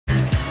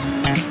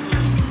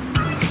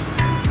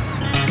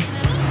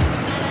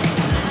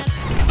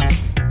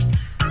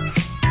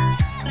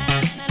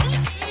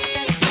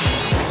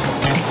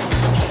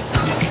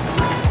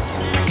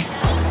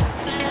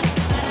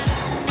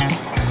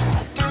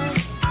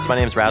So my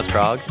name is Raz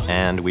Krog,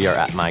 and we are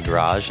at my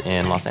garage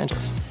in Los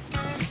Angeles.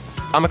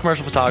 I'm a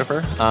commercial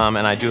photographer,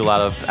 and I do a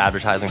lot of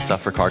advertising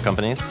stuff for car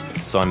companies.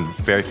 So I'm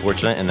very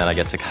fortunate in that I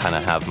get to kind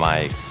of have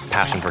my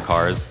passion for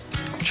cars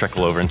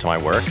trickle over into my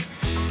work.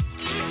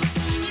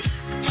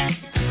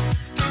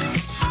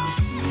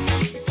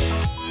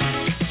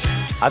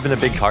 I've been a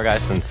big car guy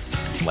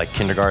since like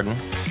kindergarten.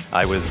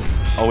 I was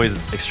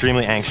always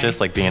extremely anxious,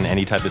 like being in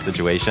any type of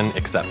situation,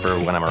 except for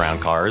when I'm around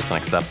cars and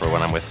except for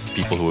when I'm with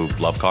people who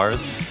love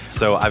cars.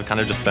 So I've kind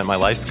of just spent my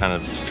life kind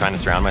of trying to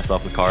surround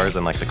myself with cars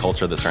and like the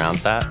culture that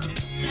surrounds that.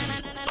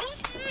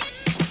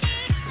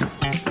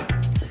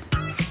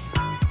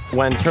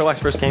 When Turtlex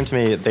first came to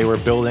me, they were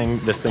building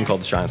this thing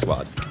called the Shine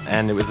Squad.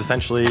 And it was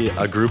essentially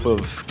a group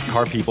of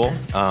car people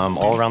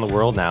all around the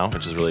world now,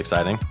 which is really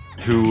exciting,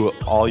 who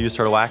all use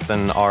turtle wax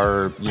and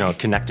are,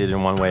 connected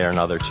in one way or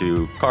another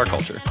to car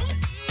culture.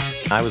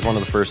 I was one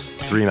of the first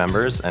 3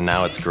 members, and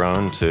now it's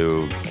grown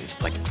to this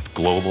like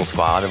global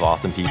squad of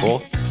awesome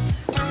people.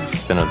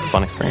 It's been a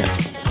fun experience.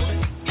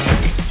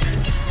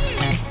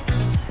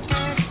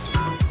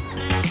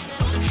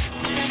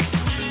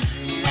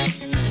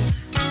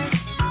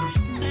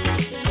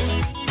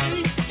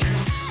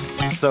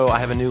 So I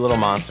have a new little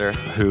monster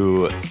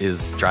who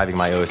is driving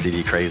my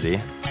OCD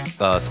crazy,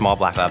 a small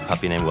black lab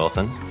puppy named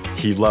Wilson.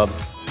 He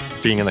loves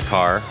being in the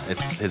car.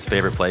 It's his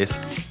favorite place.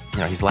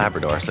 He's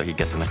Labrador, so he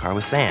gets in the car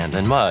with sand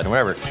and mud and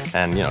whatever,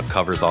 and,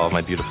 covers all of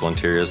my beautiful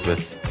interiors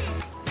with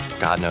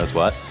God knows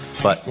what.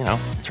 But,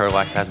 Turtle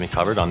Wax has me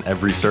covered on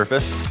every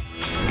surface.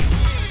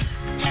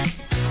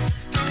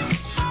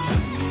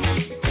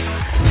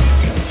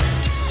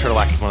 Turtle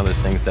wax is one of those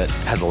things that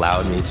has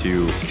allowed me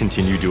to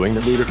continue doing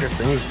the ludicrous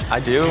things I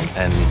do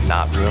and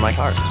not ruin my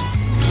cars.